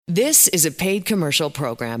This is a paid commercial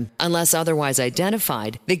program. Unless otherwise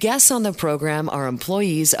identified, the guests on the program are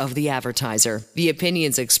employees of the advertiser. The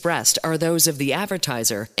opinions expressed are those of the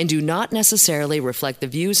advertiser and do not necessarily reflect the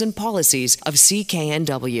views and policies of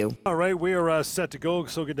CKNW. All right, we are set to go.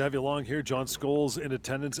 So good to have you along here. John Scholes in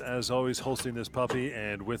attendance, as always, hosting this puppy,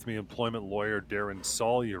 and with me, employment lawyer Darren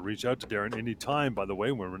Sall. You reach out to Darren anytime, by the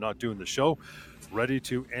way, when we're not doing the show. Ready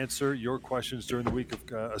to answer your questions during the week,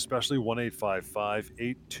 especially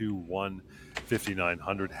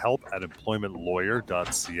 1-855-821-5900,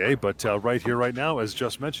 help@employmentlawyer.ca. But right here, right now, as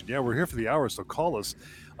just mentioned, we're here for the hour, so call us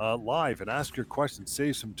live and ask your questions.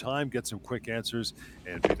 Save some time, get some quick answers,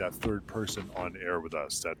 and be that third person on air with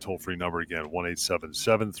us. That toll-free number again,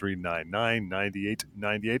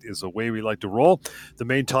 1-877-399-9898 is the way we like to roll. The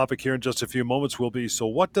main topic here in just a few moments will be, so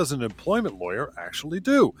what does an employment lawyer actually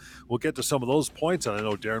do? We'll get to some of those points, and I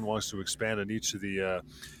know Darren wants to expand on each of the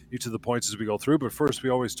points as we go through. But first, we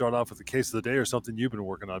always start off with the case of the day or something you've been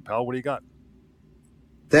working on, pal. What do you got?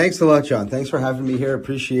 Thanks a lot, John. Thanks for having me here.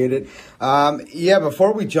 Appreciate it.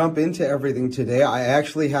 Before we jump into everything today, I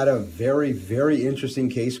actually had a very, very interesting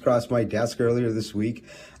case cross my desk earlier this week.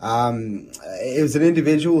 It was an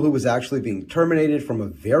individual who was actually being terminated from a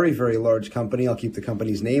very, very large company. I'll keep the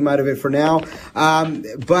company's name out of it for now.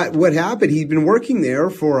 But what happened, he'd been working there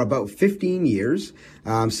for about 15 years.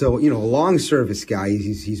 A long service guy.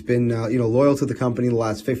 He's been, loyal to the company the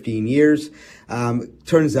last 15 years.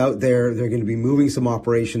 Turns out they're going to be moving some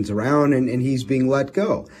operations around and he's being let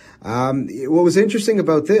go. What was interesting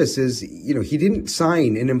about this is, he didn't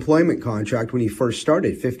sign an employment contract when he first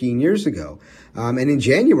started 15 years ago. And in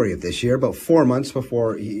January of this year, about 4 months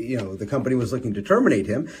before, the company was looking to terminate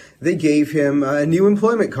him, they gave him a new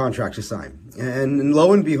employment contract to sign. And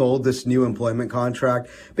lo and behold, this new employment contract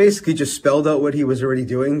basically just spelled out what he was already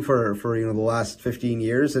doing for the last 15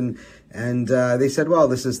 years. And they said, well,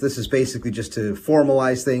 this is basically just to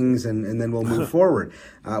formalize things and then we'll move forward.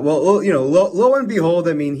 Lo and behold,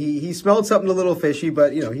 I mean, he smelled something a little fishy,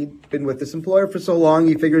 but, he'd been with this employer for so long,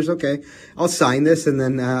 he figures, okay, I'll sign this and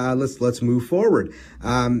then let's move forward.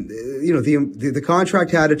 The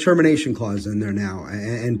contract had a termination clause in there now.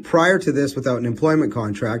 And prior to this, without an employment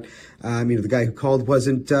contract, the guy who called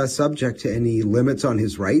wasn't subject to any limits on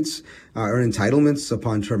his rights or entitlements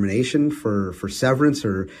upon termination for severance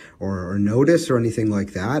or notice or anything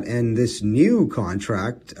like that. And this new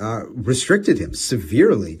contract restricted him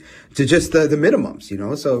severely to just the minimums,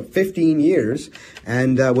 so 15 years.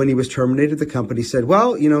 And when he was terminated, the company said,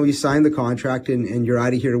 well, you signed the contract and you're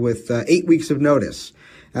out of here with 8 weeks of notice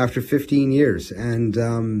after 15 years. And,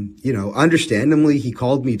 understandably, he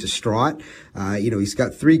called me distraught. He's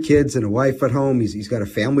got 3 kids and a wife at home. He's got a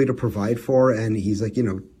family to provide for. And he's like,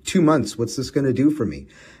 2 months, what's this going to do for me?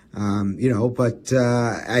 But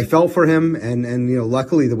I felt for him and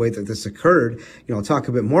luckily the way that this occurred, I'll talk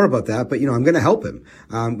a bit more about that, but, I'm going to help him.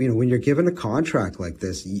 When you're given a contract like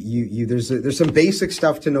this, there's some basic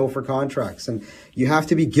stuff to know for contracts and you have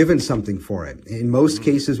to be given something for it. In most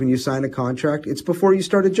cases, when you sign a contract, it's before you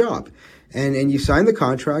start a job. And you sign the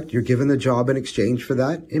contract, you're given the job in exchange for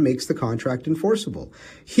that. It makes the contract enforceable.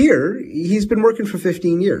 Here, he's been working for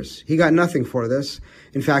 15 years. He got nothing for this.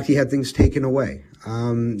 In fact, he had things taken away.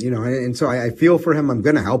 And so I feel for him. I'm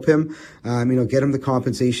going to help him, get him the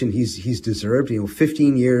compensation he's deserved.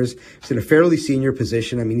 15 years. He's in a fairly senior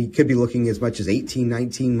position. I mean, he could be looking as much as 18,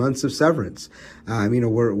 19 months of severance.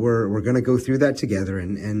 We're going to go through that together.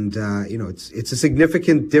 And it's a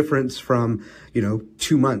significant difference from,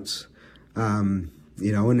 2 months. And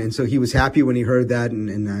so he was happy when he heard that,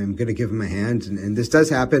 and I'm going to give him a hand. And this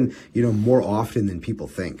does happen, more often than people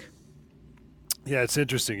think. Yeah, it's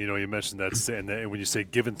interesting. You mentioned that, and when you say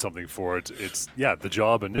given something for it, it's the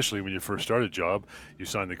job initially when you first start a job, you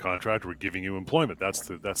sign the contract. We're giving you employment. That's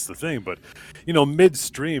the thing. But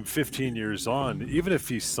midstream, 15 years on, even if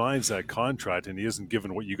he signs that contract and he isn't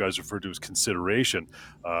given what you guys refer to as consideration,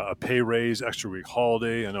 a pay raise, extra week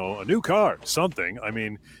holiday, a new car, something. I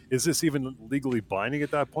mean, is this even legally binding at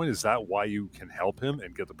that point? Is that why you can help him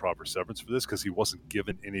and get the proper severance for this? Because he wasn't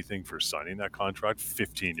given anything for signing that contract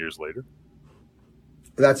 15 years later.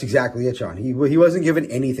 That's exactly it, John. He wasn't given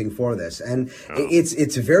anything for this. And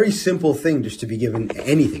it's a very simple thing just to be given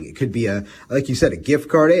anything. It could be like you said, a gift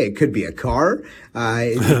card. It could be a car.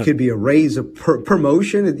 It could be a raise, a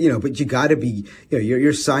promotion, but you got to be,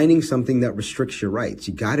 you're signing something that restricts your rights.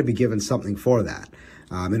 You got to be given something for that.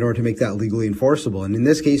 In order to make that legally enforceable. And in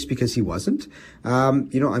this case, because he wasn't, I'm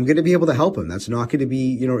going to be able to help him. That's not going to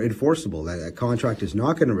be, enforceable. That contract is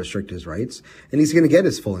not going to restrict his rights, and he's going to get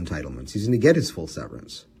his full entitlements. He's going to get his full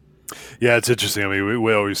severance. Yeah, it's interesting. I mean,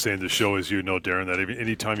 we always say in the show, as you know, Darren, that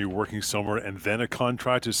anytime you're working somewhere and then a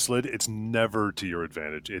contract is slid, it's never to your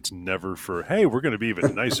advantage. It's never for, hey, we're going to be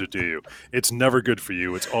even nicer to you. It's never good for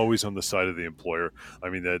you. It's always on the side of the employer. I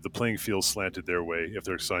mean, the playing field's slanted their way if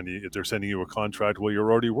they're sending you a contract. Well,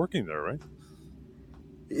 you're already working there, right?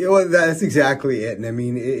 That's exactly it. And I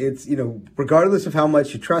mean, it's, regardless of how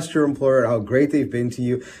much you trust your employer, how great they've been to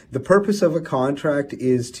you, the purpose of a contract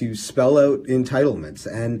is to spell out entitlements.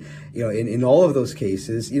 And, in all of those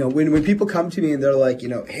cases, when people come to me and they're like,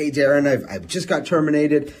 hey, Darren, I've just got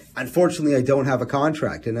terminated. Unfortunately, I don't have a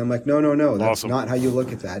contract. And I'm like, no, that's awesome. not how you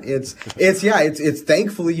look at that. It's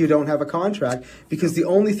thankfully you don't have a contract, because the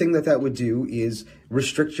only thing that would do is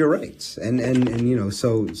restrict your rights.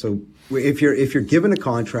 So if you're given a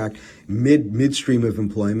contract midstream of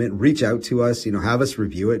employment, reach out to us, have us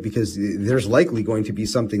review it, because there's likely going to be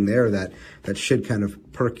something there that should kind of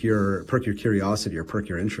perk your curiosity or perk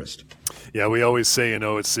your interest. Yeah, we always say,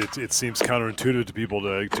 it seems counterintuitive to people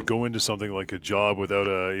to go into something like a job without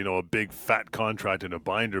a big fat contract in a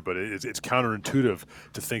binder, but it's counterintuitive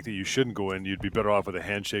to think that you shouldn't go in. You'd be better off with a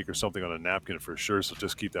handshake or something on a napkin for sure. So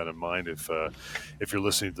just keep that in mind if you're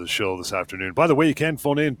listening to the show this afternoon. By the way, you can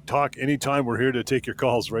phone in, talk anytime. We're here to take your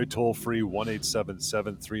calls, right? Toll free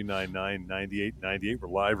 1-877-399-9898. We're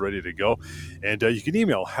live, ready to go. And you can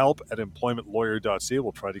email help@employmentlawyer.ca.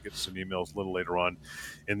 We'll try to get some emails a little later on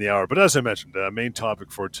in the hour. But as I mentioned, main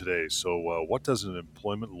topic for today. So what does an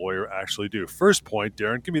employment lawyer actually do? First point,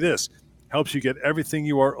 Darren, give me this. Helps you get everything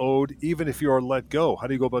you are owed, even if you are let go. How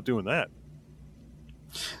do you go about doing that?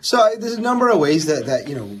 So there's a number of ways that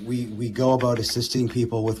we go about assisting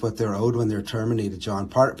people with what they're owed when they're terminated, John.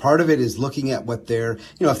 Part of it is looking at what they're,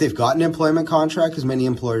 if they've got an employment contract, because many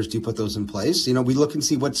employers do put those in place, we look and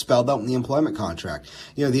see what's spelled out in the employment contract.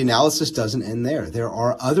 The analysis doesn't end there. There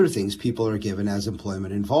are other things people are given as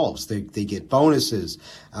employment involves. They get bonuses,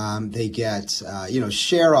 they get,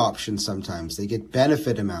 share options sometimes, they get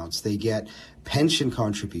benefit amounts, they get pension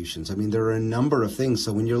contributions. I mean, there are a number of things.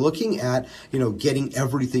 So when you're looking at, getting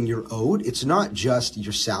everything you're owed, it's not just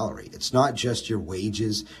your salary. It's not just your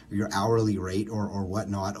wages, or your hourly rate or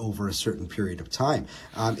whatnot over a certain period of time.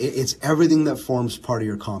 It's everything that forms part of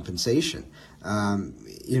your compensation.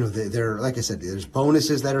 There, like I said, there's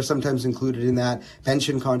bonuses that are sometimes included in that,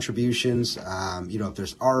 pension contributions, if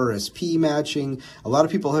there's RRSP matching. A lot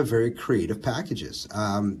of people have very creative packages.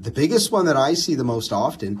 The biggest one that I see the most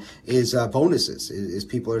often is bonuses, is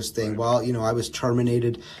people are saying, well, I was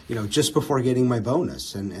terminated, just before getting my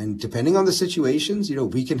bonus. And depending on the situations,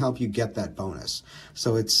 we can help you get that bonus.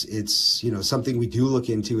 So it's something we do look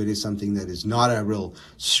into. It is something that is not a real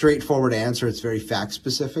straightforward answer. It's very fact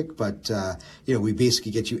specific, but, we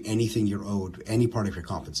basically get you anything you're owed, any part of your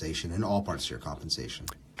compensation, and all parts of your compensation.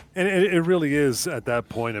 And it really is at that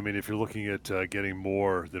point. I mean, if you're looking at getting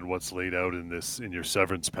more than what's laid out in your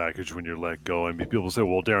severance package when you're let go, I mean, people say,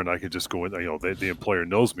 "Well, Darren, I could just go in." The employer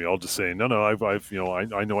knows me. I'll just say, "No,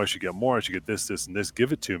 I know I should get more. I should get this, and this.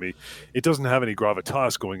 Give it to me." It doesn't have any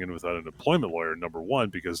gravitas going in without an employment lawyer. Number one,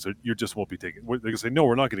 because you just won't be taking. They can say, "No,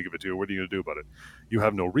 we're not going to give it to you. What are you going to do about it?" You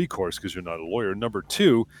have no recourse because you're not a lawyer. Number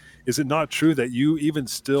two, is it not true that you, even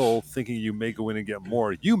still thinking you may go in and get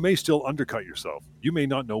more, you may still undercut yourself? You may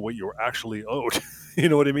not know what you're actually owed. You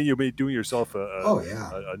know what I mean? You may be doing yourself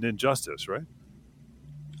an injustice, right?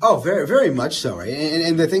 Oh, very, very much so, right?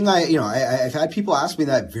 And the thing I've had people ask me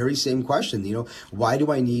that very same question. Why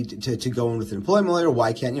do I need to go in with an employment lawyer?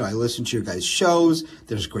 Why can't I listen to your guys' shows?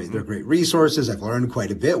 They're great resources. I've learned quite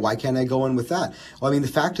a bit. Why can't I go in with that? Well, I mean, the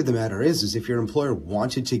fact of the matter is if your employer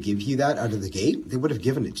wanted to give you that out of the gate, they would have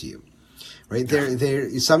given it to you. Right?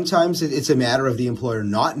 Sometimes it's a matter of the employer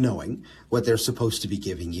not knowing what they're supposed to be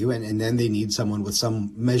giving you, and then they need someone with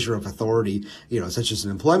some measure of authority, such as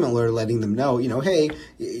an employment lawyer, letting them know, hey,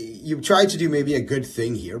 you've tried to do maybe a good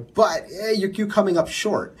thing here, but you're coming up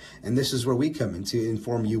short, and this is where we come in to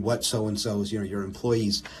inform you what so-and-so's, your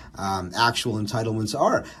employees' actual entitlements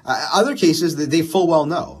are. Other cases, they full well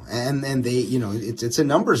know, and they, it's a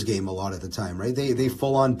numbers game a lot of the time, right? They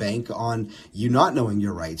full on bank on you not knowing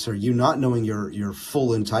your rights or you not knowing your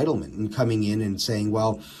full entitlement and coming in and saying,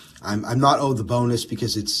 well, I'm not owed the bonus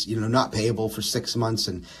because it's not payable for 6 months,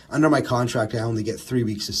 and under my contract I only get 3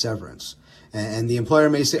 weeks of severance. And the employer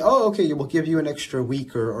may say, oh, okay, we'll give you an extra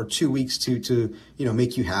week or 2 weeks to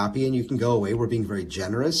make you happy, and you can go away. We're being very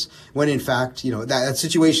generous. When in fact, that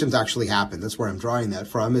situation's actually happened. That's where I'm drawing that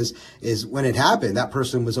from is when it happened, that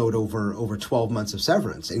person was owed over 12 months of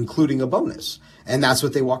severance, including a bonus. And that's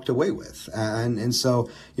what they walked away with. And so,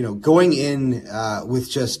 going in with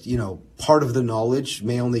just, part of the knowledge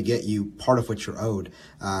may only get you part of what you're owed.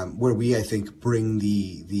 Where we, I think, bring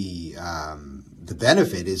the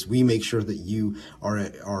benefit is we make sure that you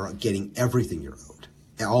are getting everything you're owed,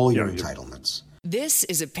 all your entitlements. This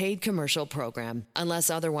is a paid commercial program. Unless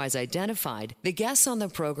otherwise identified, the guests on the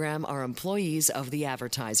program are employees of the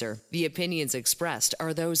advertiser. The opinions expressed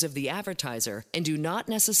are those of the advertiser and do not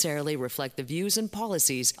necessarily reflect the views and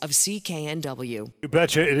policies of CKNW. You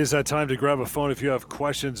betcha. It is that time to grab a phone. If you have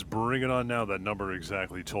questions, bring it on now. That number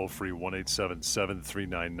exactly, toll free,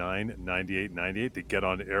 1-877-399-9898 to get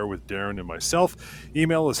on air with Darren and myself.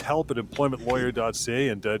 Email is help@employmentlawyer.ca.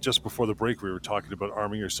 And just before the break, we were talking about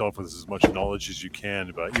arming yourself with as much knowledge as you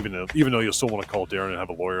can, but even though you'll still want to call Darren and have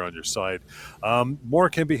a lawyer on your side. More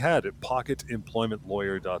can be had at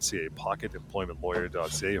pocketemploymentlawyer.ca,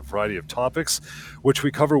 pocketemploymentlawyer.ca, a variety of topics, which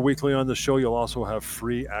we cover weekly on the show. You'll also have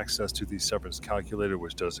free access to the severance calculator,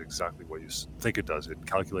 which does exactly what you think it does. It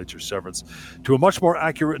calculates your severance to a much more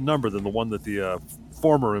accurate number than the one that the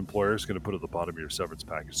former employer is going to put at the bottom of your severance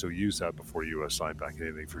package. So use that before you sign back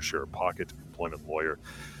anything for sure. Pocketemploymentlawyer.ca.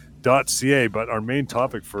 But our main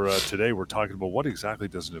topic for today, we're talking about what exactly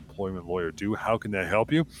does an employment lawyer do? How can they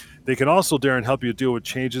help you? They can also, Darren, help you deal with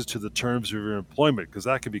changes to the terms of your employment, because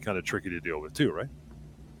that can be kind of tricky to deal with too, right?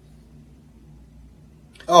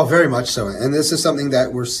 Oh, very much so. And this is something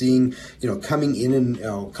that we're seeing, coming in and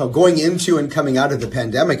going into and coming out of the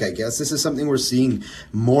pandemic, I guess. This is something we're seeing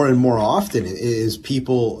more and more often is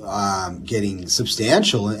people getting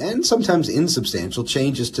substantial and sometimes insubstantial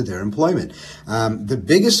changes to their employment. The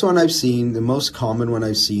biggest one I've seen, the most common one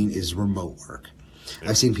I've seen is remote work.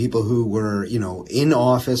 I've seen people who were, in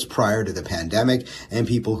office prior to the pandemic and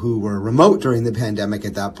people who were remote during the pandemic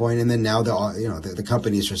at that point. And then now the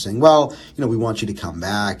companies are saying, well, we want you to come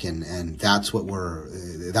back. And that's how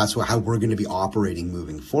we're going to be operating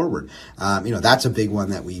moving forward. That's a big one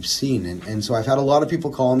that we've seen. And so I've had a lot of people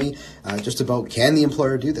call me just about, can the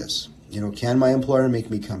employer do this? Can my employer make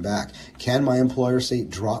me come back? Can my employer say,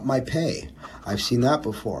 drop my pay? I've seen that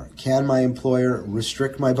before. Can my employer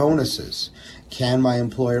restrict my bonuses? Can my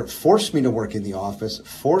employer force me to work in the office,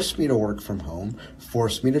 force me to work from home,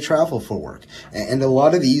 force me to travel for work? And a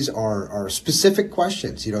lot of these are specific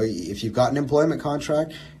questions. If you've got an employment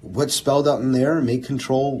contract, what's spelled out in there may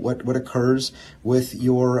control what occurs with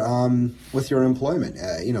your employment.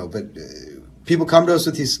 People come to us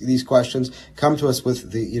with these questions, come to us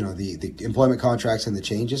with the employment contracts and the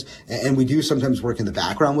changes, and we do sometimes work in the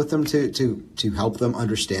background with them to help them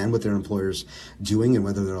understand what their employer's doing and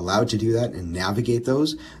whether they're allowed to do that and navigate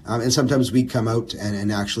those. And sometimes we come out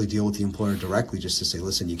and actually deal with the employer directly just to say,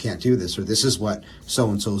 listen, you can't do this, or this is what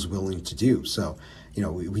so-and-so is willing to do. So,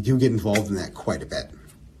 we do get involved in that quite a bit.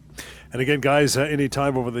 And again, guys, any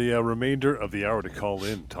time over the remainder of the hour to call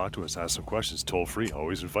in, talk to us, ask some questions, toll free,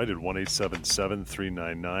 always invited,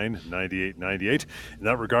 1-877-399-9898. In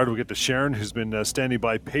that regard, we'll get to Sharon, who's been standing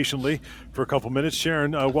by patiently for a couple minutes.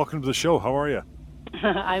 Sharon, welcome to the show. How are you?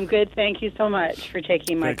 I'm good. Thank you so much for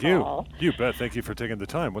taking my call. You bet. Thank you for taking the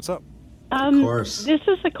time. What's up? Of course. This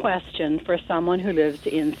is a question for someone who lives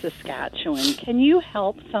in Saskatchewan. Can you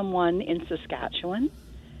help someone in Saskatchewan?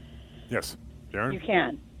 Yes. Darren? You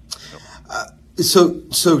can.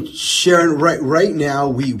 So Sharon, right now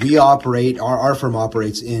we operate, our firm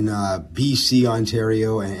operates in BC,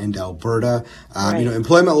 Ontario, and Alberta. Right.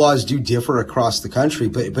 Employment laws do differ across the country,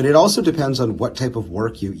 but it also depends on what type of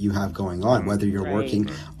work you have going on, whether you're working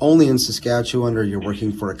only in Saskatchewan or you're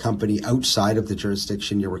working for a company outside of the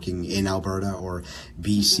jurisdiction, you're working in Alberta or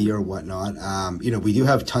BC or whatnot. We do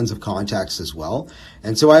have tons of contacts as well.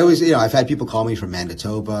 And so I always, I've had people call me from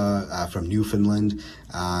Manitoba, from Newfoundland,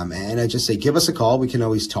 and I just say, give us a call. We can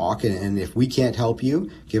always talk. And if we can't help you,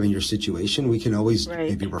 given your situation, we can always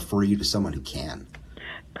maybe refer you to someone who can.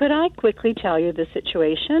 Could I quickly tell you the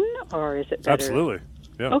situation, or is it better? Absolutely.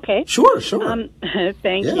 Yeah. Okay. Sure.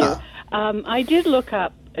 Thank you. I did look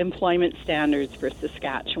up employment standards for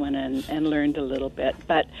Saskatchewan and learned a little bit.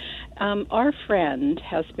 But our friend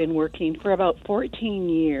has been working for about 14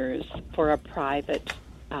 years for a private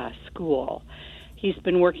school. He's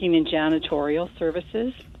been working in janitorial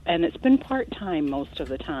services, and it's been part-time most of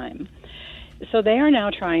the time. So they are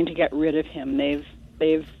now trying to get rid of him. They've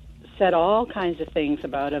said all kinds of things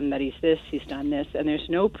about him, that he's this, he's done this, and there's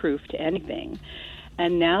no proof to anything.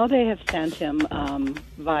 And now they have sent him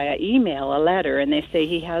via email a letter, and they say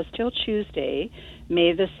he has till Tuesday,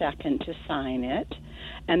 May the 2nd, to sign it,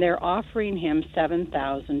 and they're offering him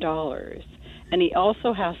 $7,000. And he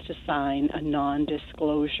also has to sign a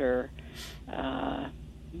non-disclosure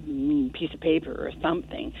piece of paper or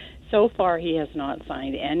something. So far, he has not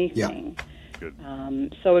signed anything. Yeah. Good.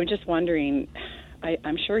 So I'm just wondering,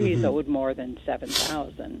 I'm sure he's owed more than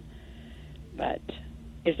 $7,000, but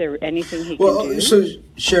is there anything he can do? Well, so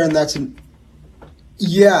Sharon,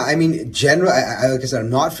 yeah, I mean, generally, like I said, I'm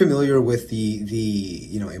not familiar with the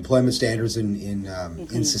employment standards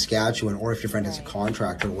in Saskatchewan, or if your friend has a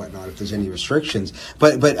contract or whatnot, if there's any restrictions.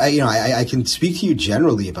 But I can speak to you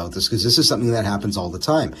generally about this, because this is something that happens all the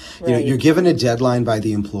time. Right. You're given a deadline by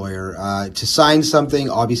the employer to sign something.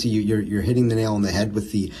 Obviously, you're hitting the nail on the head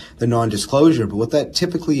with the non-disclosure. But what that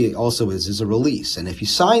typically also is a release. And if you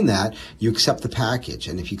sign that, you accept the package.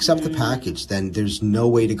 And if you accept the package, then there's no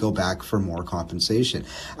way to go back for more compensation.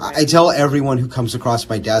 Right. I tell everyone who comes across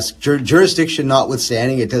my desk, jurisdiction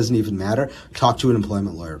notwithstanding, it doesn't even matter, talk to an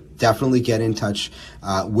employment lawyer. Definitely get in touch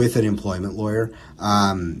with an employment lawyer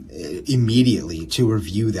immediately to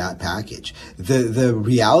review that package. The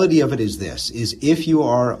reality of it is this, is if you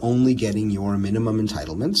are only getting your minimum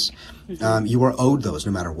entitlements, you are owed those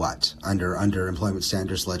no matter what under employment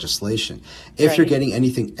standards legislation. If you're getting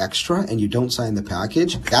anything extra and you don't sign the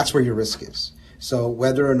package, that's where your risk is. So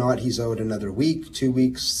whether or not he's owed another week, 2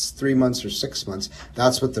 weeks, 3 months, or 6 months,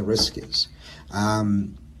 that's what the risk is.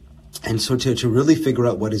 And so to really figure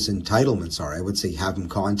out what his entitlements are, I would say have him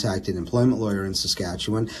contact an employment lawyer in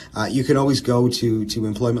Saskatchewan. You can always go to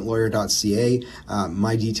employmentlawyer.ca.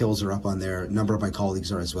 My details are up on there. A number of my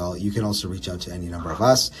colleagues are as well. You can also reach out to any number of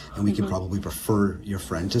us, and we can probably refer your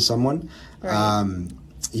friend to someone. Right.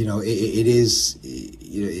 It's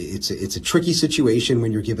a tricky situation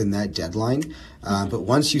when you're given that deadline. But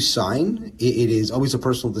once you sign, it is always a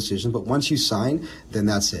personal decision. But once you sign, then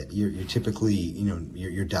that's it. You're typically,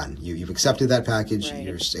 you're done. You've accepted that package. Right.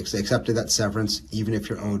 You're accepted that severance, even if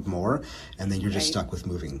you're owed more, and then you're just stuck with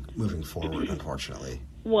moving forward. Unfortunately.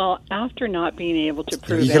 Well, after not being able to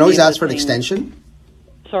prove, you can always ask for an extension.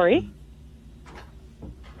 Sorry.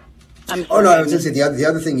 I was going to say the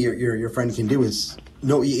other thing your friend can do is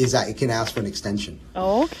that it can ask for an extension.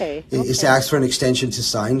 Oh, okay. It's to ask for an extension to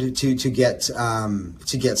sign to get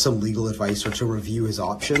some legal advice or to review his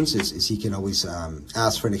options. Is he can always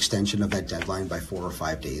ask for an extension of that deadline by 4 or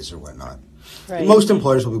 5 days or whatnot. Right. Most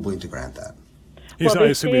employers will be willing to grant that. I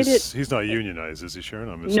assume he's not unionized, is he,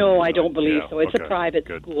 Sharon? No, I don't believe so. It's a private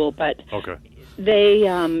school, but they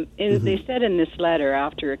they said in this letter,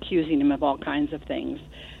 after accusing him of all kinds of things,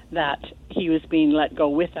 that he was being let go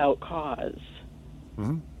without cause.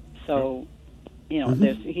 Mm-hmm. So,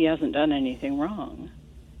 he hasn't done anything wrong,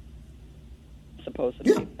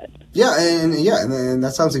 supposedly. Yeah, and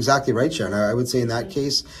that sounds exactly right, Sharon. I would say in that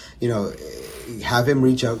case, have him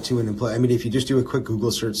reach out to an employer. I mean, if you just do a quick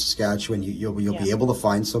Google search Saskatchewan, you'll be able to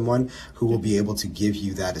find someone who will be able to give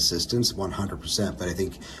you that assistance 100%. But I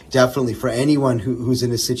think definitely for anyone who's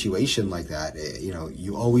in a situation like that,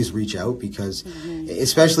 you always reach out, because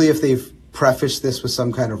especially if they've preface this with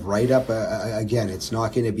some kind of write-up. Again, it's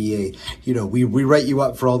not going to be we write you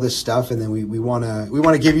up for all this stuff and then we want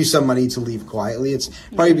to give you some money to leave quietly. It's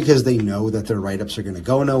probably because they know that their write-ups are going to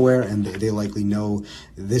go nowhere, and they likely know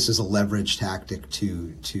this is a leverage tactic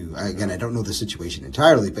to again, I don't know the situation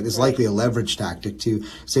entirely, but it's likely a leverage tactic to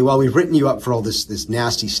say, well, we've written you up for all this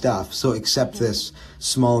nasty stuff, so accept this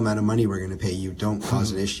small amount of money we're going to pay you, don't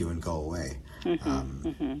cause an issue and go away.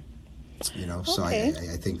 So I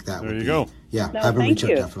think that would be... There you go. Yeah, have him reach out,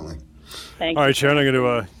 definitely. Thank All right, Sharon, I'm going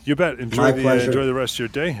to, you bet, enjoy the rest of your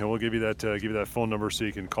day, and we'll give you that phone number so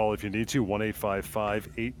you can call if you need to,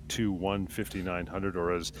 1-855-821-5900,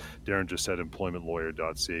 or as Darren just said,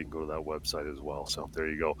 employmentlawyer.ca. You can go to that website as well. So there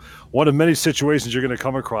you go. One of many situations you're going to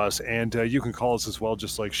come across, and you can call us as well,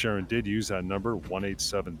 just like Sharon did. Use that number,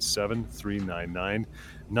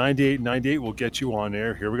 1-877-399-9898. We'll get you on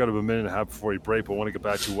air here. We got about a minute and a half before we break, but I want to get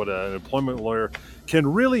back to what an employment lawyer can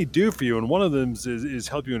really do for you. And one of them is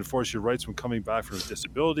help you enforce your rights when coming back from a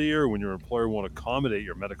disability, or when your employer won't accommodate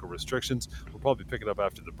your medical restrictions. We'll probably pick it up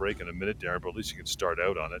after the break in a minute, Darren, but at least you can start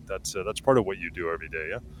out on it. That's part of what you do every day,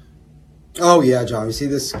 yeah? Oh, yeah, John. We see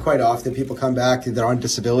this quite often. People come back, they're on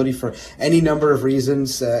disability for any number of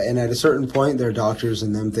reasons, and at a certain point, their doctors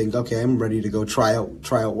and them think, okay, I'm ready to go try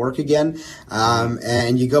out work again.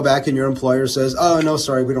 And you go back and your employer says, oh, no,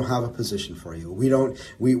 sorry, we don't have a position for you.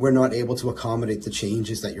 We're not able to accommodate the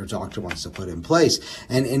changes that your doctor wants to put in place.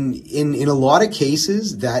 And in a lot of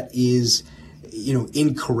cases, that is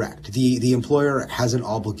incorrect. The employer has an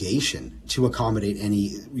obligation to accommodate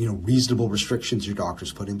any, reasonable restrictions your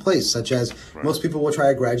doctors put in place, such as most people will try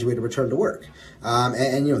a graduated return to work.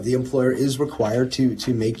 The employer is required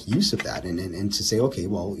to make use of that and to say, okay,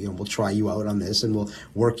 well, we'll try you out on this and we'll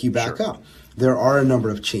work you back up. There are a number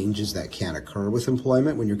of changes that can occur with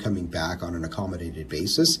employment when you're coming back on an accommodated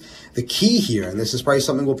basis. The key here, and this is probably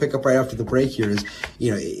something we'll pick up right after the break here, is,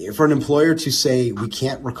 for an employer to say we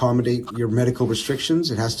can't accommodate your medical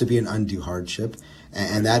restrictions, it has to be an undue hardship.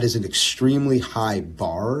 And that is an extremely high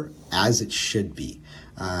bar, as it should be,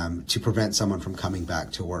 to prevent someone from coming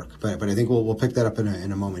back to work. But I think we'll pick that up in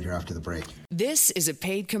a moment here after the break. This is a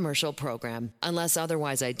paid commercial program. Unless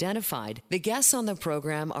otherwise identified, the guests on the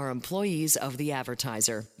program are employees of the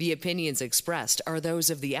advertiser. The opinions expressed are those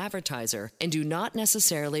of the advertiser and do not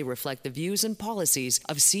necessarily reflect the views and policies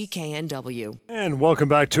of CKNW. And welcome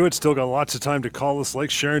back to it. Still got lots of time to call us like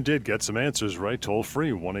Sharon did. Get some answers, right? Toll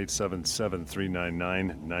free,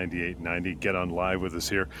 1-877-399-9890. Get on live with us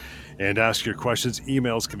here and ask your questions.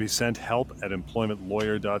 Emails can be sent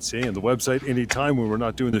help@employmentlawyer.ca, and the website anytime when we're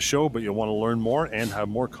not doing the show, but you'll want to learn more and have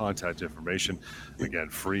more contact information. Again,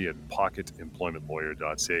 free at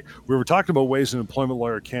pocketemploymentlawyer.ca. We were talking about ways an employment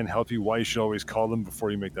lawyer can help you, why you should always call them before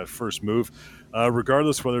you make that first move.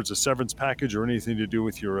 Regardless whether it's a severance package or anything to do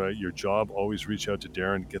with your job, always reach out to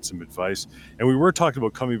Darren, get some advice. And we were talking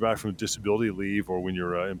about coming back from disability leave or when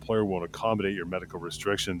your employer won't accommodate your medical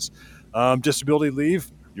restrictions. Disability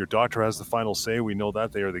leave, your doctor has the final say. We know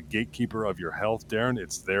that. They are the gatekeeper of your health, Darren.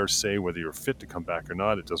 It's their say whether you're fit to come back or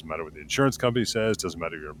not. It doesn't matter what the insurance company says. It doesn't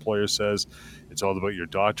matter what your employer says. It's all about your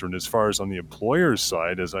doctor. And as far as on the employer's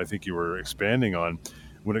side, as I think you were expanding on,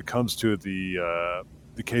 when it comes to the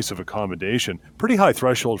case of accommodation, pretty high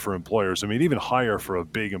threshold for employers. I mean, even higher for a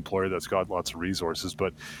big employer that's got lots of resources.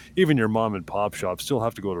 But even your mom and pop shop still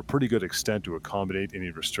have to go to a pretty good extent to accommodate any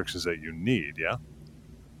restrictions that you need, yeah?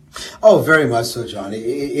 Oh, very much so, John.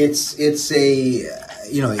 It's a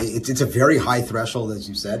very high threshold, as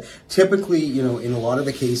you said. Typically, in a lot of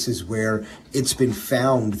the cases where it's been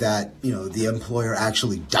found that, the employer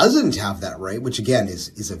actually doesn't have that right, which again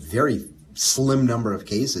is a very slim number of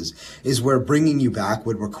cases, is where bringing you back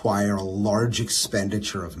would require a large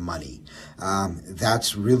expenditure of money.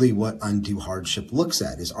 That's really what undue hardship looks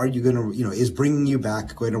at. Is are you going to, is bringing you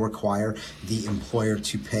back going to require the employer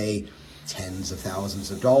to pay tens of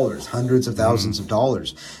thousands of dollars, hundreds of thousands of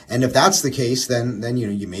dollars? And if that's the case, then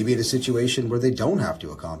you may be in a situation where they don't have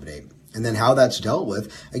to accommodate. And then how that's dealt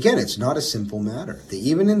with, again, it's not a simple matter.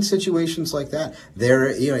 Even in situations like that,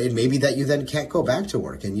 it may be that you then can't go back to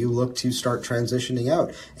work and you look to start transitioning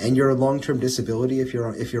out. And your long-term disability, if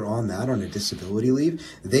you're on a disability leave,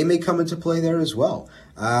 they may come into play there as well.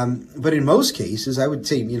 But in most cases, I would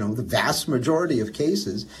say, the vast majority of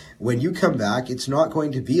cases, when you come back, it's not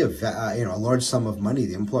going to be a large sum of money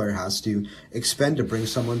the employer has to expend to bring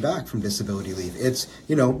someone back from disability leave. It's,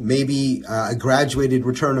 maybe a graduated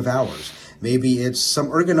return of hours. Maybe it's some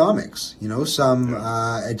ergonomics,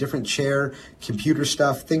 a different chair, computer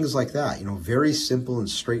stuff, things like that. Very simple and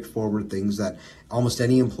straightforward things that almost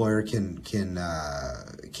any employer can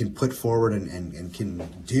put forward and can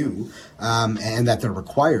do, and that they're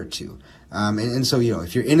required to. And so,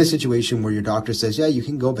 if you're in a situation where your doctor says, yeah, you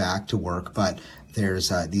can go back to work, but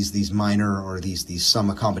there's these minor or these some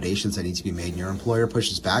accommodations that need to be made, and your employer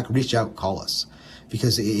pushes back, reach out, call us.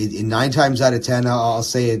 Because in 9 times out of 10, I'll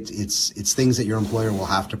say it's things that your employer will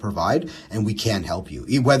have to provide, and we can help you.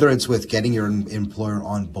 Whether it's with getting your employer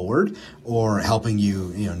on board or helping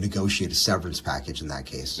you, negotiate a severance package in that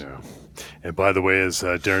case. Yeah. And by the way, as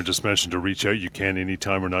Darren just mentioned, to reach out, you can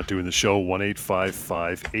anytime we're not doing the show,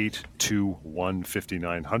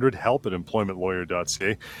 1-855-821-5900,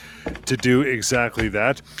 help@employmentlawyer.ca to do exactly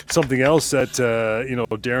that. Something else that,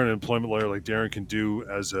 Darren, an employment lawyer like Darren, can do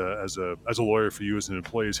as a lawyer for you as an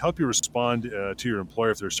employee is help you respond to your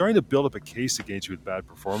employer if they're starting to build up a case against you with bad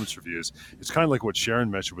performance reviews. It's kind of like what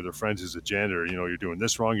Sharon mentioned with her friends who's a janitor. You're doing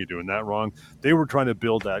this wrong, you're doing that wrong. They were trying to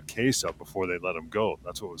build that case up before they let them go.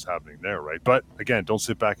 That's what was happening there, right? But again, don't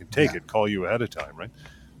sit back and take it. Call you ahead of time, right?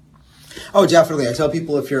 Oh, definitely. I tell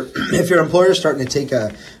people if your employer is starting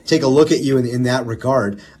to take a look at you in that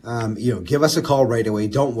regard, give us a call right away.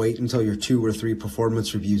 Don't wait until you're 2 or 3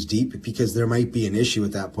 performance reviews deep, because there might be an issue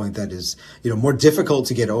at that point that is more difficult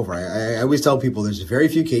to get over. I always tell people there's very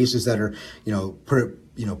few cases that are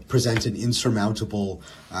presented insurmountable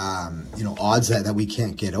odds that we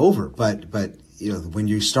can't get over, but when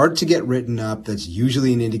you start to get written up, that's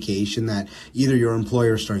usually an indication that either your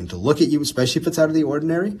employer is starting to look at you, especially if it's out of the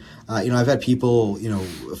ordinary. I've had people,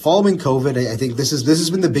 following COVID, I think this has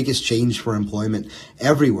been the biggest change for employment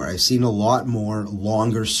everywhere. I've seen a lot more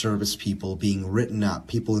longer service people being written up,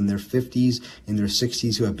 people in their 50s, in their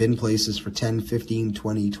 60s who have been places for 10, 15,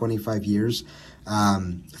 20, 25 years.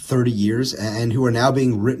 30 years, and who are now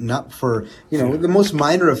being written up for, the most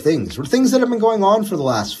minor of things, or things that have been going on for the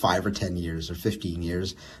last 5 or 10 years or 15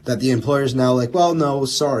 years, that the employer's now like, well, no,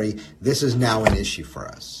 sorry, this is now an issue for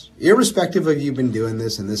us. Irrespective of you've been doing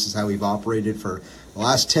this, and this is how we've operated for the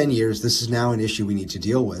last 10 years, this is now an issue we need to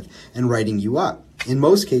deal with, and writing you up. In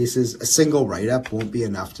most cases, a single write-up won't be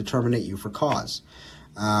enough to terminate you for cause.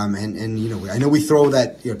 I know we throw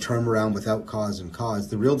that term around without cause and cause.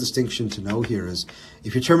 The real distinction to know here is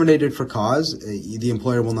if you're terminated for cause, the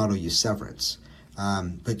employer will not owe you severance.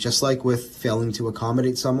 But just like with failing to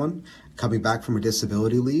accommodate someone coming back from a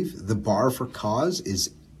disability leave, the bar for cause is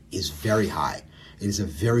very high. It is a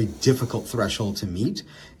very difficult threshold to meet.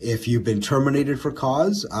 If you've been terminated for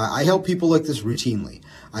cause, I help people like this routinely.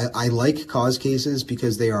 I like cause cases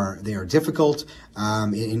because they are difficult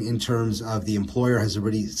in terms of the employer has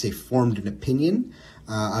already, say, formed an opinion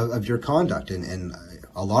of your conduct. And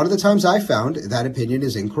a lot of the times I found that opinion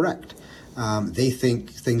is incorrect. They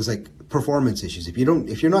think things like performance issues. If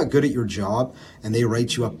you're not good at your job and they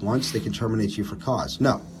write you up once, they can terminate you for cause.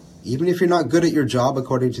 No. Even if you're not good at your job,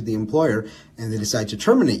 according to the employer, and they decide to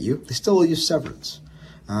terminate you, they still owe you severance.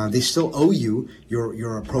 They still owe you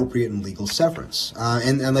your appropriate and legal severance.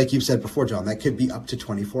 And like you've said before, John, that could be up to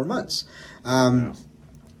 24 months. When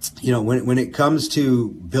it comes to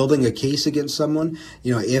building a case against someone,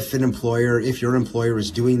 if your employer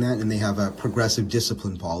is doing that and they have a progressive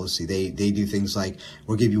discipline policy, they do things like,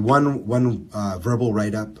 we'll give you one verbal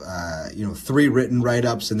write-up, 3 written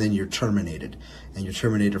write-ups, and then you're terminated. And you're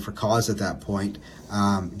terminated for cause at that point.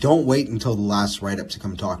 Don't wait until the last write-up to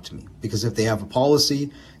come talk to me. Because if they have a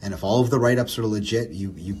policy and if all of the write-ups are legit,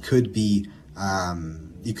 you could be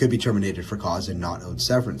terminated for cause and not owed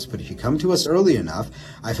severance. But if you come to us early enough,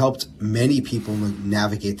 I've helped many people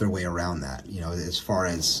navigate their way around that, as far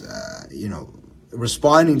as,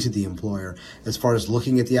 responding to the employer, as far as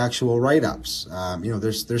looking at the actual write-ups.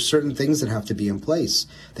 There's certain things that have to be in place.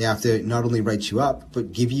 They have to not only write you up,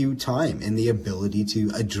 but give you time and the ability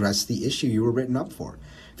to address the issue you were written up for.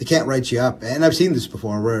 They can't write you up, and I've seen this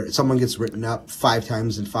before, where someone gets written up 5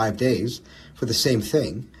 times in 5 days for the same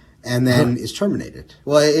thing, and then is terminated.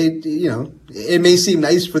 Well, it may seem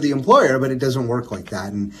nice for the employer, but it doesn't work like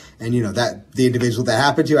that. And that the individual that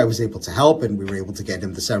happened to, I was able to help, and we were able to get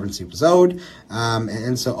him the severance he was owed.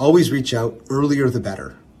 And so always reach out, earlier the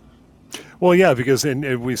better. Well, yeah, because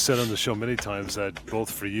and we said on the show many times that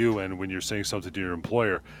both for you and when you're saying something to your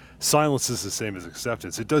employer, silence is the same as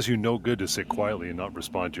acceptance. It does you no good to sit quietly and not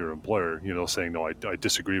respond to your employer, saying, no, I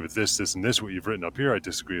disagree with this, and this, what you've written up here. I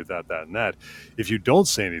disagree with that, and that. If you don't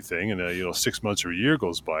say anything and, 6 months or a year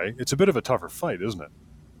goes by, it's a bit of a tougher fight, isn't it?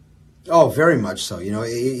 Oh, very much so.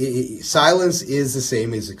 Silence is the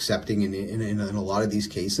same as accepting in a lot of these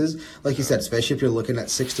cases. Like you said, especially if you're looking at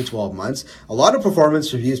 6 to 12 months, a lot of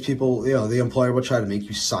performance reviews, people, the employer will try to make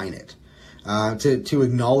you sign it. To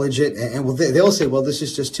acknowledge it, and they'll say, well, this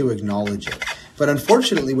is just to acknowledge it. But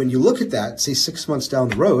unfortunately, when you look at that, say 6 months down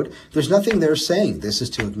the road, there's nothing there saying this is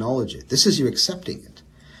to acknowledge it. This is you accepting it.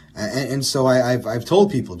 And so I've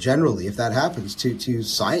told people generally, if that happens, to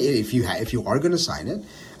sign it. If you are going to sign it,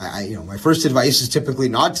 my first advice is typically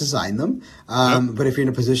not to sign them. But if you're in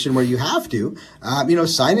a position where you have to,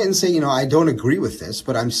 sign it and say, I don't agree with this,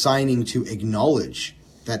 but I'm signing to acknowledge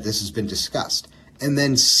that this has been discussed. And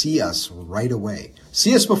then see us right away.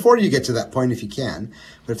 See us before you get to that point if you can.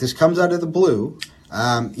 But if this comes out of the blue,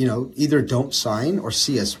 either don't sign or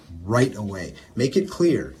see us right away. Make it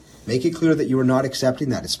clear. Make it clear that you are not accepting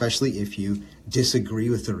that, especially if you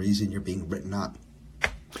disagree with the reason you're being written up.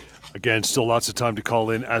 Again, still lots of time to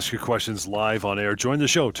call in, ask your questions live on air. Join the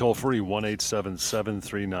show, toll free,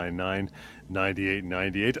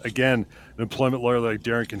 1-877-399-9898. Again, an employment lawyer like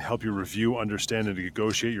Darren can help you review, understand, and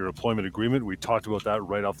negotiate your employment agreement. We talked about that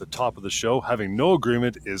right off the top of the show. Having no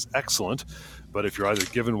agreement is excellent, but if you're either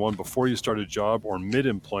given one before you start a job or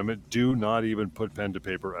mid-employment, do not even put pen to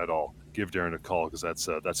paper at all. Give Darren a call, because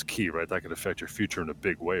that's key, right? That could affect your future in a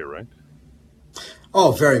big way, right?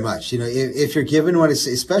 Oh, very much. If you're given one,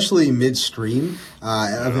 especially midstream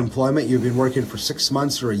of employment, you've been working for 6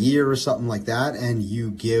 months or a year or something like that, and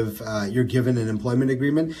you're given an employment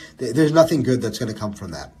agreement, there's nothing good that's going to come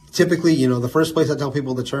from that. Typically, the first place I tell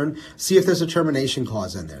people to turn, see if there's a termination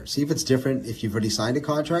clause in there. See if it's different. If you've already signed a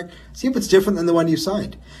contract, see if it's different than the one you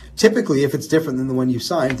signed. Typically, if it's different than the one you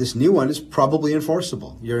signed, this new one is probably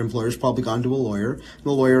enforceable. Your employer's probably gone to a lawyer, and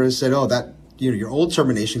the lawyer has said, your old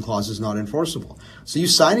termination clause is not enforceable. So you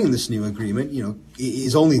signing this new agreement,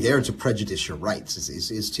 is only there to prejudice your rights,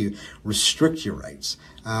 is to restrict your rights.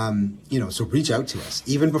 So reach out to us.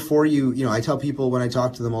 Even before I tell people when I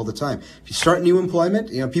talk to them all the time, if you start new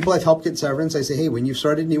employment, people I've helped get severance, I say, hey, when you've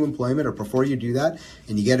started new employment or before you do that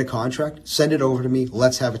and you get a contract, send it over to me.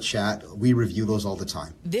 Let's have a chat. We review those all the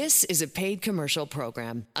time. This is a paid commercial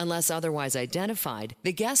program. Unless otherwise identified,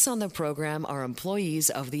 the guests on the program are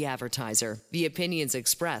employees of the advertiser. The opinions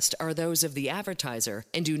expressed are those of the advertiser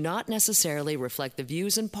and do not necessarily reflect the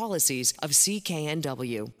views and policies of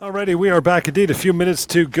CKNW. Alrighty, we are back indeed. A few minutes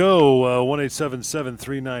to go.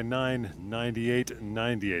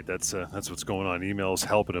 1-877-399-9898. That's what's going on. Emails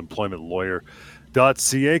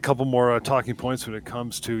help@employmentlawyer.ca. A couple more talking points when it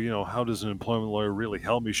comes to, how does an employment lawyer really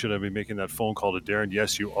help me? Should I be making that phone call to Darren?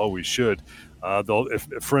 Yes, you always should. Though, if,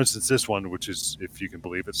 for instance, this one, which is, if you can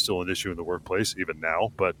believe, it's still an issue in the workplace, even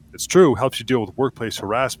now, but it's true, helps you deal with workplace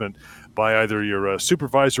harassment by either your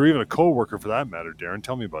supervisor or even a coworker for that matter. Darren,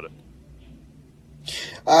 tell me about it.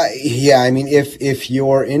 If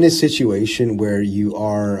you're in a situation where you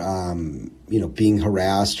are, being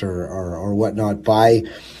harassed or whatnot by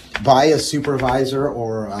a supervisor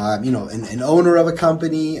or, an owner of a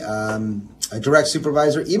company, a direct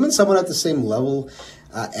supervisor, even someone at the same level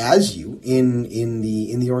as you in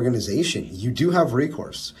the organization, you do have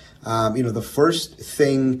recourse. The first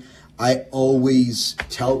thing I always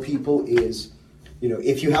tell people is,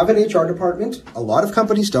 if you have an HR department, a lot of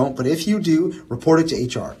companies don't, but if you do, report it to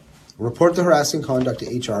HR. Report the harassing conduct to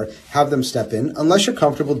HR, have them step in, unless you're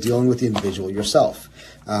comfortable dealing with the individual yourself.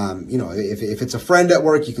 If it's a friend at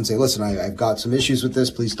work, you can say, listen, I've got some issues with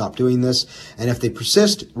this, please stop doing this. And if they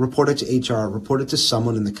persist, report it to HR, report it to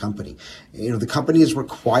someone in the company. The company is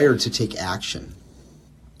required to take action.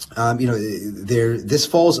 This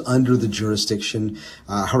falls under the jurisdiction,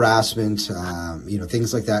 harassment,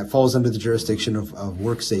 things like that falls under the jurisdiction of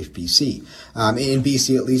WorkSafe BC. In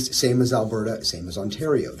BC, at least, same as Alberta, same as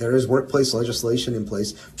Ontario, there is workplace legislation in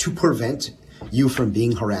place to prevent you from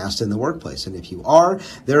being harassed in the workplace. And if you are,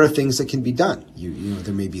 there are things that can be done.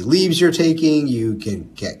 There may be leaves you're taking, you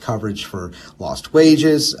can get coverage for lost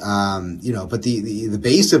wages, but the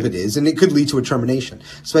base of it is, and it could lead to a termination,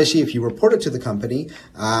 especially if you report it to the company,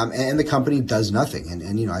 and the company does nothing.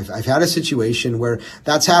 And I've had a situation where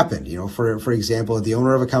that's happened, for example, the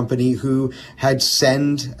owner of a company who had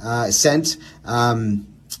sent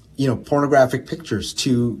pornographic pictures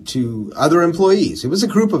to other employees. It was a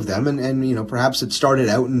group of them, and perhaps it started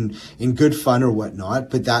out in good fun or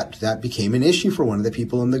whatnot, but that became an issue for one of the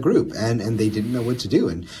people in the group, and they didn't know what to do.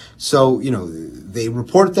 And so, they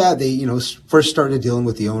report that. They, first started dealing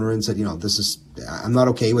with the owner and said, I'm not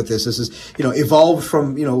okay with this. This is, evolved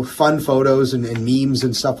from, fun photos and memes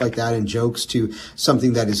and stuff like that and jokes to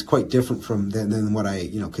something that is quite different than what I,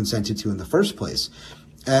 consented to in the first place.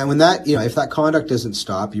 And when that, if that conduct doesn't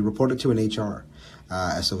stop, you report it to an HR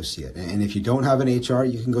associate. And if you don't have an HR,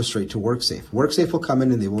 you can go straight to WorkSafe. WorkSafe will come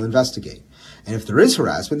in and they will investigate. And if there is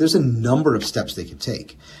harassment, there's a number of steps they could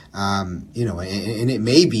take. And it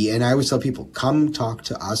may be, and I always tell people, come talk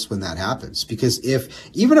to us when that happens. Because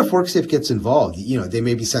even if WorkSafe gets involved, they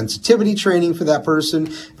may be sensitivity training for that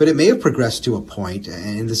person, but it may have progressed to a point,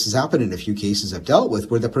 and this has happened in a few cases I've dealt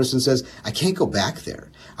with, where the person says, I can't go back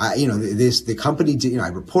there. The company did, I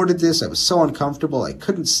reported this, I was so uncomfortable, I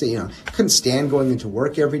couldn't stand going into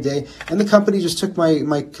work every day, and the company just took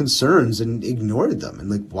my concerns and ignored them.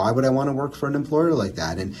 And why would I want to work for an employer like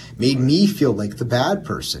that? And made me feel like the bad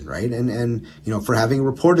person, right? And for having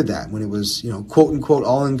reported that when it was, quote unquote,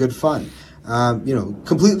 all in good fun.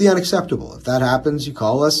 Completely unacceptable. If that happens, you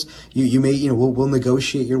call us. You may, we'll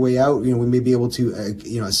negotiate your way out. We may be able to,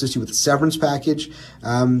 assist you with a severance package.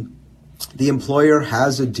 The employer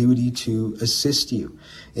has a duty to assist you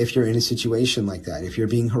if you're in a situation like that. If you're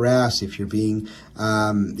being harassed, if you're being,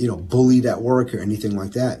 bullied at work or anything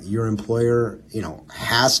like that, your employer,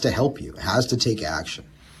 has to help you, has to take action.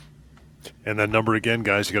 And that number again,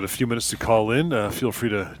 guys, you got a few minutes to call in. Feel free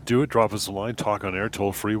to do it. Drop us a line. Talk on air,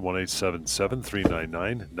 toll free,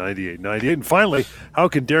 1-877-399-9898. And finally, how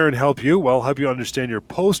can Darren help you? Well, help you understand your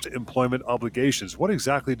post-employment obligations. What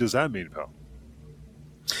exactly does that mean, pal?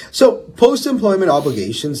 So post-employment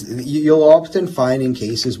obligations, you'll often find in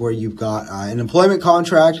cases where you've got an employment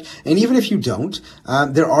contract, and even if you don't,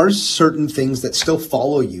 there are certain things that still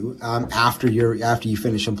follow you after you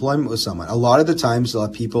finish employment with someone. A lot of the times,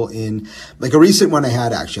 people in, like a recent one I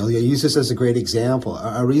had, actually, I'll use this as a great example.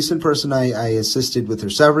 A recent person I assisted with their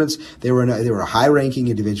severance. They were a high-ranking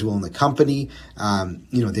individual in the company.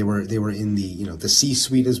 They were in the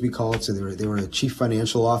C-suite, as we call it. So they were a chief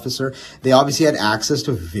financial officer. They obviously had access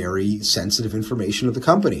to very sensitive information of the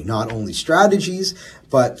company, not only strategies,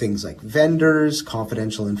 but things like vendors,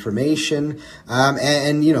 confidential information.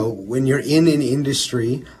 And when you're in an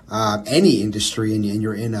industry, any industry, and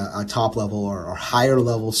you're in a top level or higher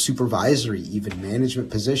level supervisory, even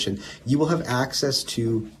management position, you will have access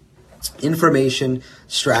to information,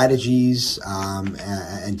 strategies,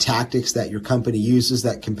 and tactics that your company uses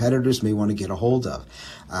that competitors may want to get a hold of.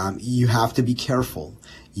 You have to be careful.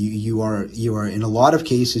 You are in a lot of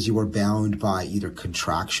cases, you are bound by either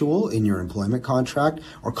contractual in your employment contract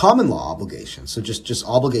or common law obligations. So just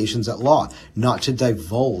obligations at law, not to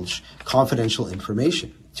divulge confidential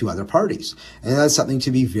information to other parties. And that's something to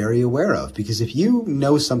be very aware of, because if you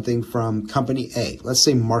know something from company A, let's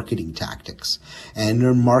say marketing tactics, and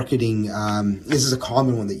they're marketing, this is a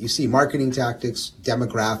common one that you see, marketing tactics,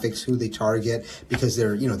 demographics, who they target, because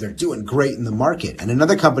they're doing great in the market. And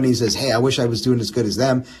another company says, hey, I wish I was doing as good as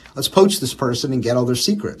them. Let's poach this person and get all their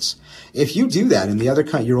secrets. If you do that and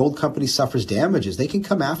your old company suffers damages, they can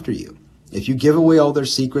come after you. If you give away all their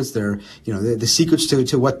secrets, the secrets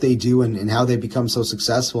to what they do and how they become so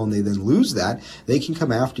successful, and they then lose that, they can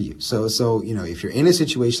come after you. So if you're in a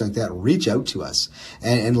situation like that, reach out to us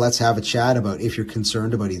and let's have a chat about if you're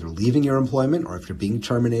concerned about either leaving your employment or if you're being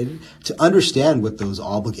terminated, to understand what those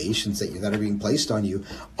obligations that are being placed on you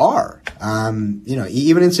are.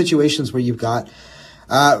 Even in situations where you've got,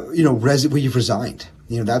 where you've resigned.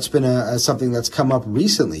 That's been something that's come up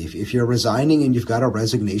recently. If you're resigning and you've got a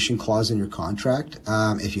resignation clause in your contract,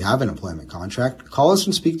 if you have an employment contract, call us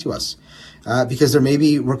and speak to us, because there may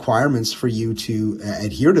be requirements for you to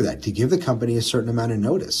adhere to that, to give the company a certain amount of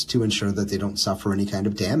notice to ensure that they don't suffer any kind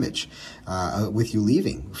of damage with you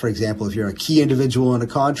leaving. For example, if you're a key individual in a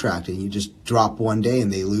contract and you just drop one day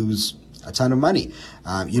and they lose a ton of money,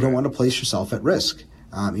 you don't want to place yourself at risk.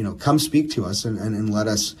 Come speak to us and let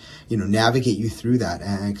us, navigate you through that.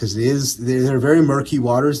 Because there are very murky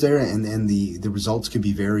waters there, and the results can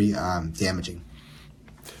be very damaging.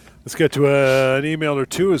 Let's get to an email or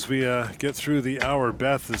two as we get through the hour.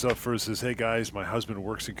 Beth is up first, says, hey guys, my husband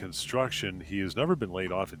works in construction. He has never been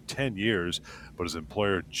laid off in 10 years, but his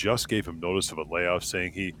employer just gave him notice of a layoff,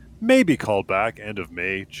 saying he may be called back end of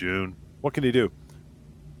May, June. What can he do?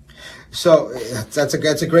 So that's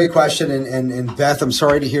a great question, and Beth, I'm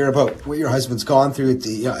sorry to hear about what your husband's gone through.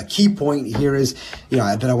 A key point here is,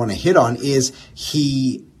 that I want to hit on is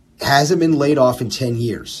he hasn't been laid off in 10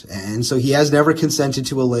 years. And so he has never consented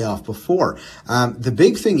to a layoff before. The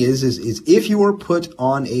big thing is if you are put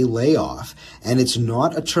on a layoff and it's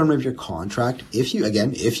not a term of your contract, if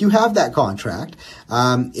you have that contract,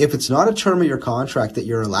 if it's not a term of your contract that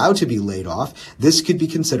you're allowed to be laid off, this could be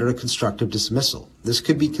considered a constructive dismissal. This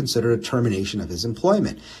could be considered a termination of his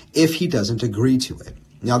employment if he doesn't agree to it.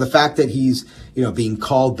 Now, the fact that he's, being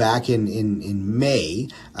called back in May,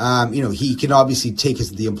 he can obviously take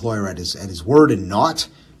the employer at his word and not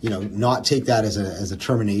take that as a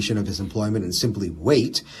termination of his employment and simply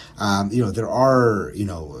wait. There are,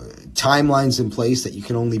 timelines in place that you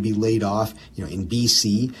can only be laid off, in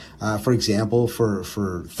BC, for example,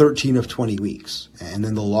 for 13 of 20 weeks. And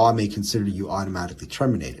then the law may consider you automatically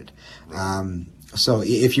terminated. So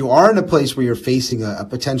if you are in a place where you're facing a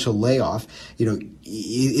potential layoff,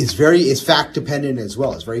 it's fact dependent as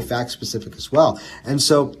well. It's very fact specific as well. And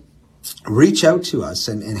so reach out to us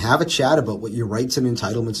and have a chat about what your rights and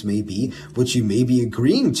entitlements may be, what you may be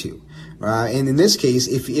agreeing to. And in this case,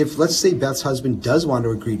 if let's say Beth's husband does want to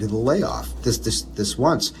agree to the layoff this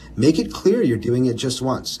once, make it clear you're doing it just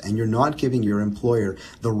once and you're not giving your employer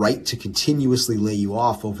the right to continuously lay you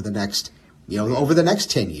off over the next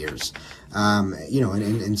 10 years.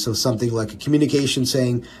 And so something like a communication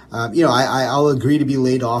saying, I'll agree to be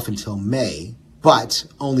laid off until May, but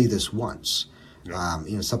only this once.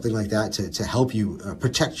 Something like that to help you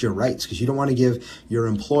protect your rights, because you don't want to give your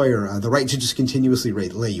employer the right to just continuously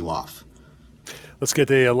lay you off. Let's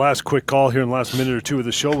get a last quick call here in the last minute or two of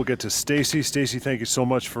the show. We'll get to Stacy. Stacy, thank you so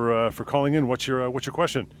much for calling in. What's your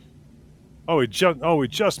question? We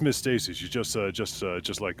just missed Stacy. She just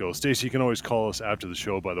let go. Stacy, you can always call us after the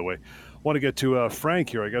show, by the way. Want to get to Frank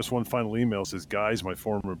here. I guess one final email says, guys, my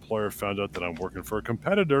former employer found out that I'm working for a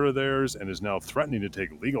competitor of theirs and is now threatening to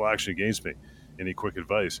take legal action against me. any quick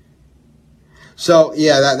advice. So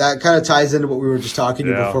yeah, that kind of ties into what we were just talking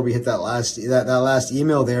to before we hit that last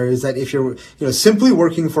email. There is that if you're simply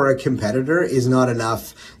working for a competitor is not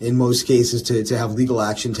enough in most cases to have legal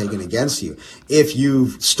action taken against you. If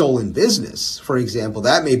you've stolen business, for example,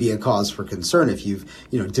 that may be a cause for concern. If you've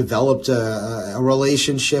developed a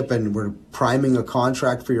relationship and were priming a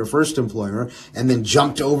contract for your first employer and then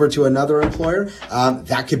jumped over to another employer,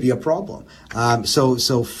 that could be a problem.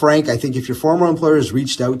 So Frank, I think if your former employer has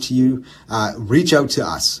reached out to you, reach out to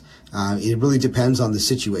us. It really depends on the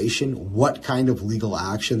situation, what kind of legal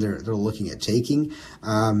action they're looking at taking.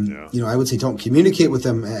 I would say don't communicate with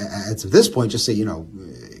them at this point. Just say,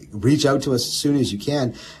 reach out to us as soon as you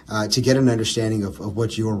can to get an understanding of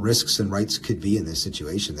what your risks and rights could be in this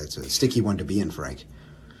situation. That's a sticky one to be in, Frank.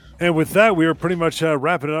 And with that, we are pretty much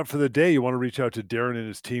wrapping it up for the day. You want to reach out to Darren and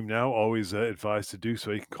his team now, always advised to do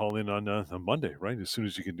so. You can call in on Monday, right? As soon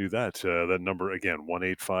as you can do that. That number, again,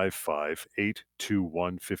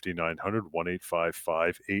 1-855-821-5900,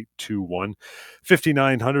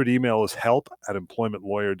 1-855-821-5900. Email is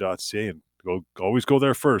help@employmentlawyer.ca. And always go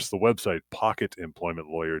there first. The website,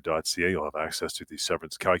 pocketemploymentlawyer.ca. You'll have access to the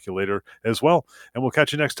severance calculator as well. And we'll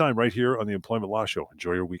catch you next time right here on the Employment Law Show.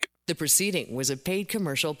 Enjoy your week. The proceeding was a paid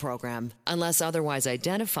commercial program. Unless otherwise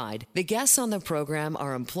identified, the guests on the program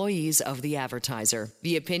are employees of the advertiser.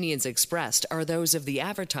 The opinions expressed are those of the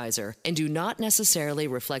advertiser and do not necessarily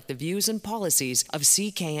reflect the views and policies of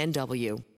CKNW.